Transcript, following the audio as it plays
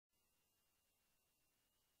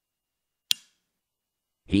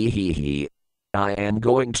Hee hee hee. I am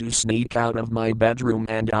going to sneak out of my bedroom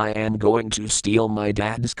and I am going to steal my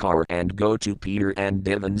dad's car and go to Peter and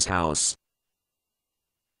Devon's house.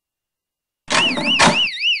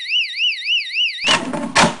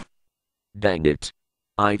 Dang it.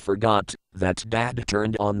 I forgot that Dad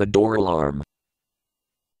turned on the door alarm.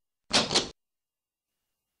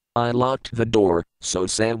 I locked the door so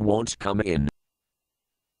Sam won't come in.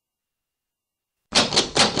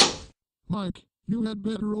 Mike, you had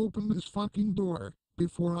better open this fucking door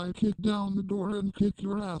before I kick down the door and kick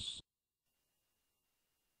your ass.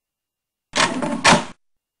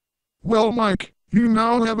 Well, Mike, you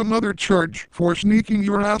now have another charge for sneaking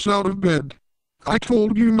your ass out of bed. I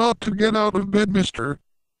told you not to get out of bed, mister.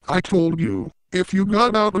 I told you, if you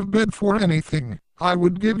got out of bed for anything, I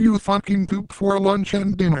would give you fucking poop for lunch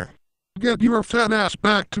and dinner. Get your fat ass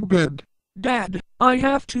back to bed. Dad, I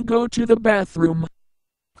have to go to the bathroom.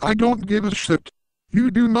 I don't give a shit. You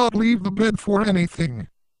do not leave the bed for anything.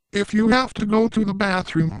 If you have to go to the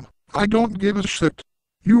bathroom, I don't give a shit.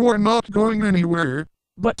 You are not going anywhere.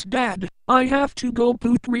 But Dad, I have to go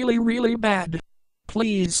poop really bad.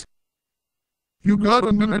 Please. You got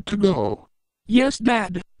a minute to go. Yes,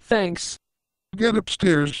 Dad, thanks. Get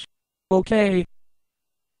upstairs. Okay.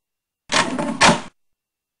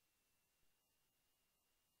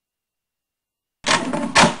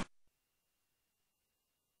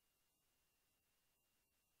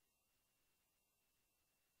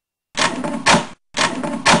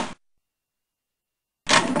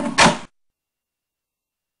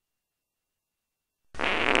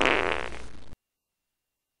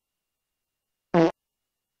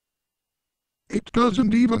 It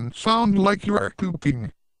doesn't even sound like you're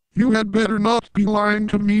pooping. You had better not be lying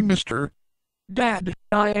to me, mister. Dad,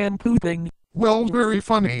 I am pooping. Well, very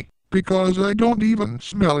funny, because I don't even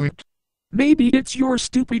smell it. Maybe it's your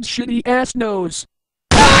stupid shitty ass nose.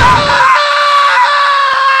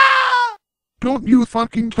 Don't you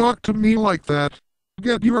fucking talk to me like that.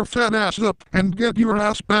 Get your fat ass up and get your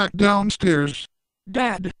ass back downstairs.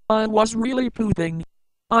 Dad, I was really pooping.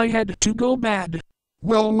 I had to go bad.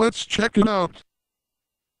 Well, let's check it out.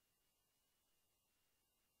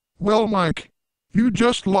 Well, Mike, you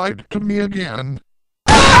just lied to me again.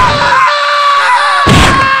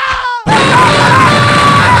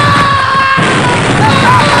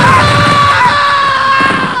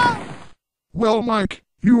 Well, Mike,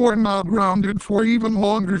 you are now grounded for even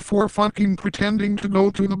longer for fucking pretending to go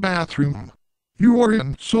to the bathroom. You are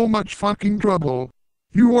in so much fucking trouble.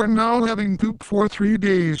 You are now having poop for 3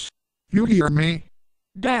 days. You hear me?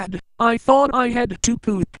 Dad, I thought I had to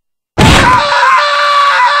poop.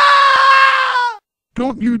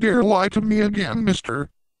 Don't you dare lie to me again, mister.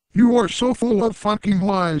 You are so full of fucking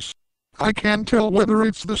lies. I can't tell whether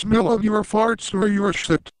it's the smell of your farts or your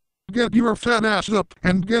shit. Get your fat ass up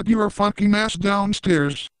and get your fucking ass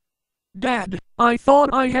downstairs. Dad, I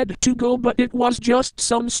thought I had to go but it was just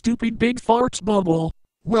some stupid big farts bubble.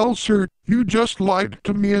 Well, sir, you just lied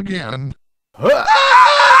to me again.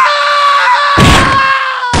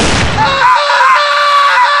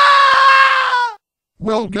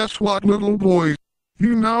 Well, guess what, little boy?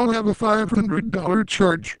 You now have a $500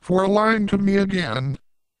 charge for lying to me again.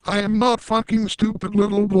 I am not fucking stupid,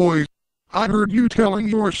 little boy. I heard you telling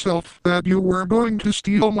yourself that you were going to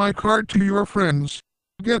steal my car to your friends.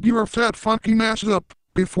 Get your fat fucking ass up,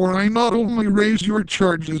 before I not only raise your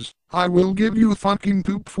charges, I will give you fucking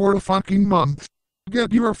poop for a fucking month.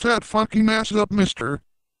 Get your fat fucking ass up, mister.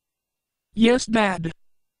 Yes, Dad.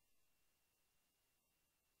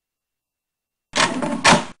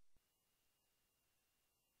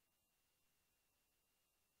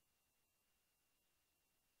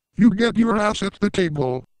 You get your ass at the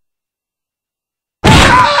table.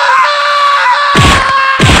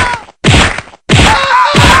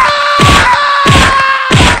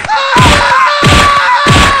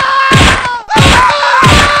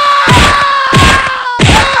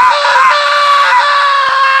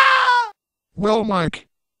 Well, Mike,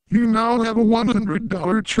 you now have a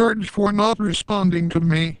 $100 charge for not responding to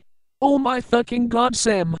me. Oh my fucking god,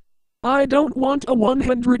 Sam. I don't want a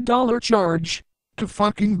 $100 charge. Too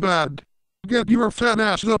fucking bad. Get your fat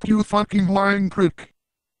ass up, you fucking lying prick.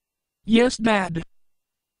 Yes, Dad.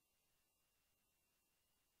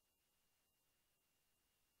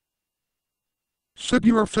 Sit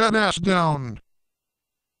your fat ass down.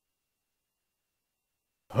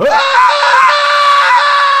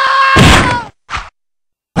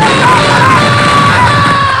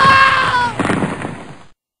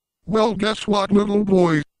 Well, guess what, little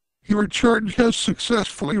boy? Your charge has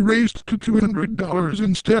successfully raised to $200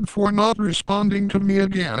 instead for not responding to me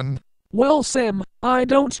again. Well, Sam, I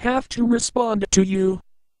don't have to respond to you.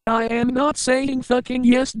 I am not saying fucking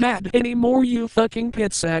yes dad anymore, you fucking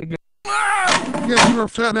pitsag. Get your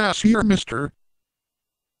fat ass here, mister.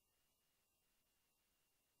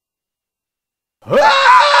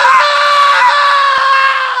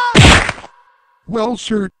 Well,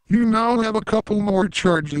 sir, you now have a couple more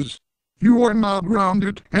charges. You are now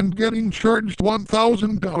grounded and getting charged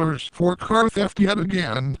 $1,000 for car theft yet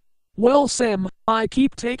again. Well, Sam, I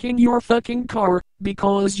keep taking your fucking car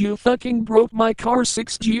because you fucking broke my car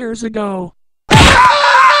 6 years ago.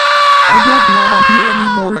 I don't want to hear any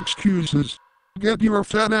more excuses. Get your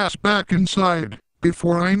fat ass back inside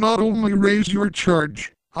before I not only raise your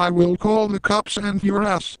charge, I will call the cops and your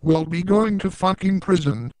ass will be going to fucking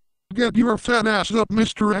prison. Get your fat ass up,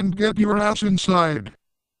 mister, and get your ass inside.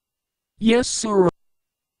 Yes, sir.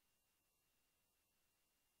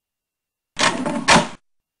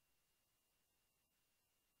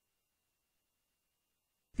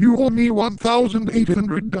 You owe me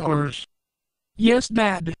 $1,800. Yes,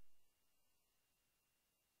 Dad.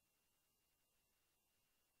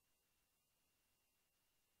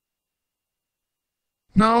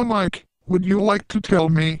 Now, Mike, would you like to tell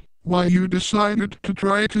me why you decided to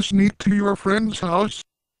try to sneak to your friend's house?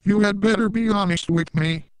 You had better be honest with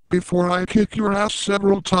me before I kick your ass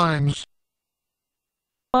several times.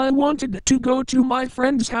 I wanted to go to my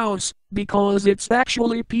friend's house because it's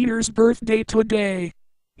actually Peter's birthday today.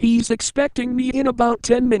 He's expecting me in about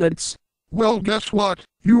 10 minutes. Well, guess what?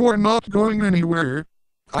 You are not going anywhere.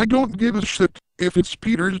 I don't give a shit if it's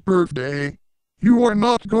Peter's birthday. You are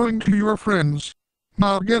not going to your friend's.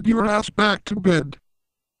 Now get your ass back to bed.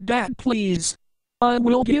 Dad, please. I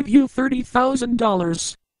will give you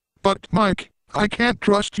 $30,000. But, Mike, I can't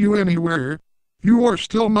trust you anywhere. You are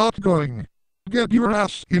still not going. Get your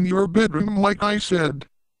ass in your bedroom like I said.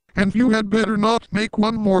 And you had better not make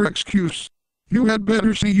one more excuse. You had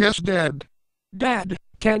better say yes, Dad. Dad,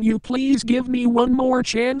 can you please give me one more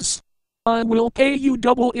chance? I will pay you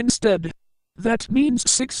double instead. That means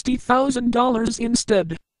 $60,000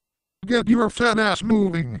 instead. Get your fat ass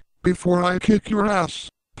moving before I kick your ass.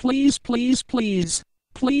 Please, please, please.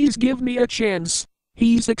 Please give me a chance.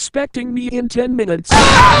 He's expecting me in 10 minutes.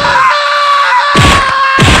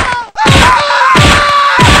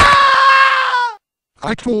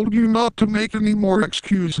 I told you not to make any more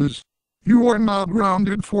excuses. You are now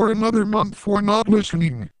grounded for another month for not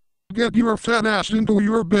listening. Get your fat ass into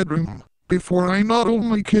your bedroom before I not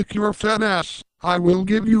only kick your fat ass, I will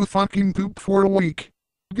give you fucking poop for a week.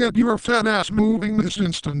 Get your fat ass moving this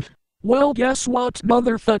instant. Well, guess what,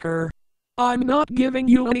 motherfucker? I'm not giving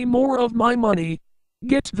you any more of my money.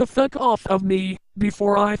 Get the fuck off of me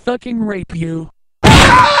before I fucking rape you.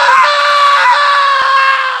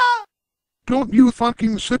 Don't you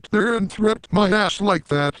fucking sit there and threat my ass like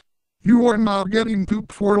that. You are now getting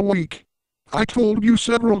poop for a week. I told you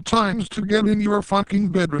several times to get in your fucking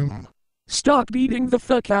bedroom. Stop beating the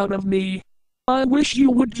fuck out of me. I wish you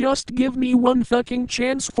would just give me one fucking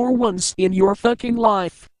chance for once in your fucking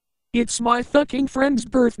life. It's my fucking friend's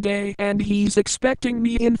birthday and he's expecting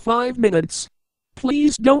me in 5 minutes.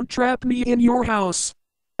 Please don't trap me in your house.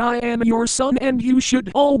 I am your son and you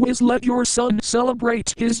should always let your son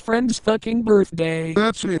celebrate his friend's fucking birthday.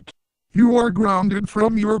 That's it. You are grounded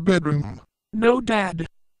from your bedroom. No, Dad.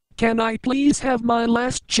 Can I please have my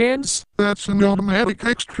last chance? That's an automatic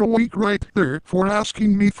extra week right there for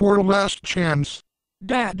asking me for a last chance.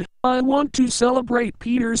 Dad, I want to celebrate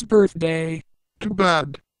Peter's birthday. Too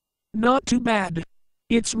bad. Not too bad.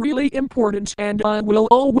 It's really important and I will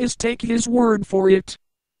always take his word for it.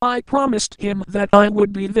 I promised him that I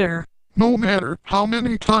would be there. No matter how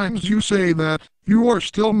many times you say that, you are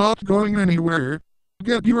still not going anywhere.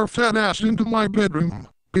 Get your fat ass into my bedroom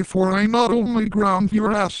before I not only ground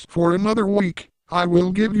your ass for another week, I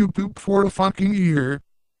will give you poop for a fucking year.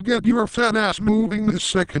 Get your fat ass moving this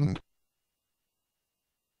second.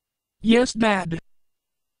 Yes, Dad.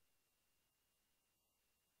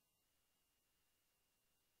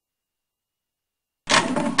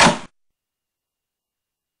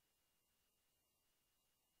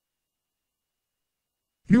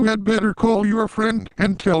 You had better call your friend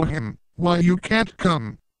and tell him why you can't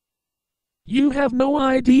come. You have no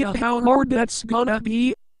idea how hard that's gonna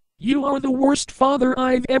be. You are the worst father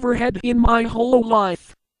I've ever had in my whole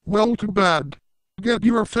life. Well, too bad. Get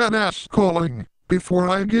your fat ass calling before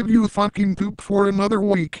I give you fucking poop for another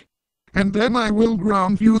week. And then I will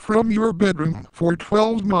ground you from your bedroom for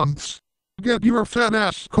 12 months. Get your fat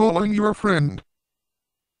ass calling your friend.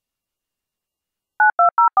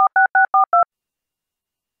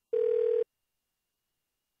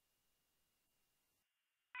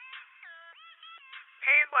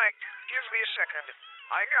 Hey Mike, give me a second.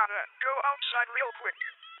 I gotta go outside real quick.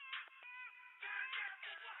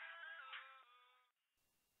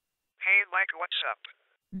 Hey Mike, what's up?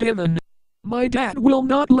 Devin, my dad will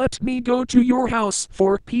not let me go to your house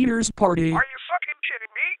for Peter's party. Are you fucking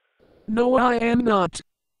kidding me? No, I am not.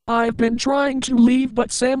 I've been trying to leave,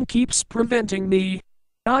 but Sam keeps preventing me.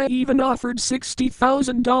 I even offered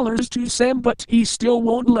 $60,000 to Sam, but he still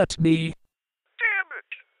won't let me. Damn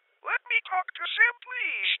it. Let me talk to Sam,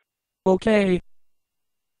 please. Okay.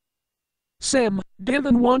 Sam,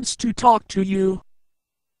 Devin wants to talk to you.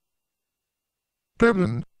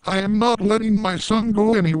 Devin, I am not letting my son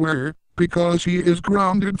go anywhere, because he is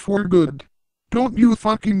grounded for good. Don't you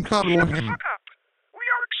fucking cuddle Shut the him. fuck up. We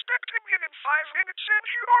are expecting him in 5 minutes and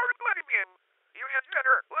you aren't letting him. You had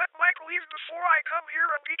better let Mike leave before I come here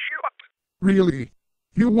and beat you up. Really?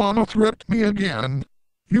 You wanna threat me again?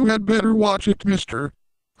 You had better watch it, mister.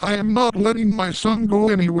 I am not letting my son go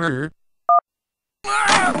anywhere.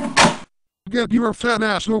 Get your fat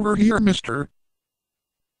ass over here, mister.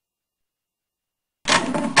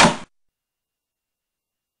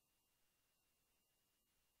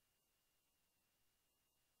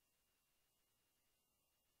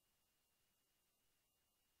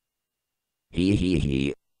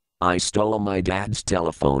 He. I stole my dad's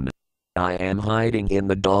telephone. I am hiding in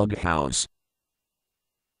the doghouse.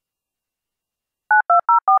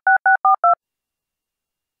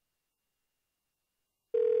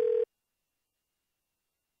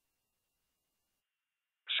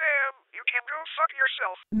 Sam, you can go fuck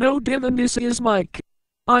yourself. No, Devin, this is Mike.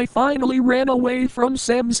 I finally ran away from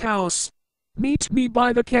Sam's house. Meet me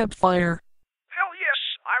by the campfire. Hell yes,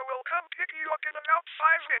 I will come pick you up in about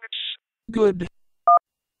 5 minutes. Good.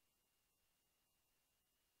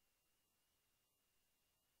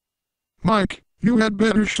 Mike, you had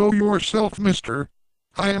better show yourself, mister.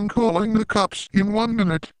 I am calling the cops in 1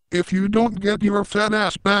 minute if you don't get your fat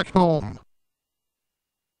ass back home.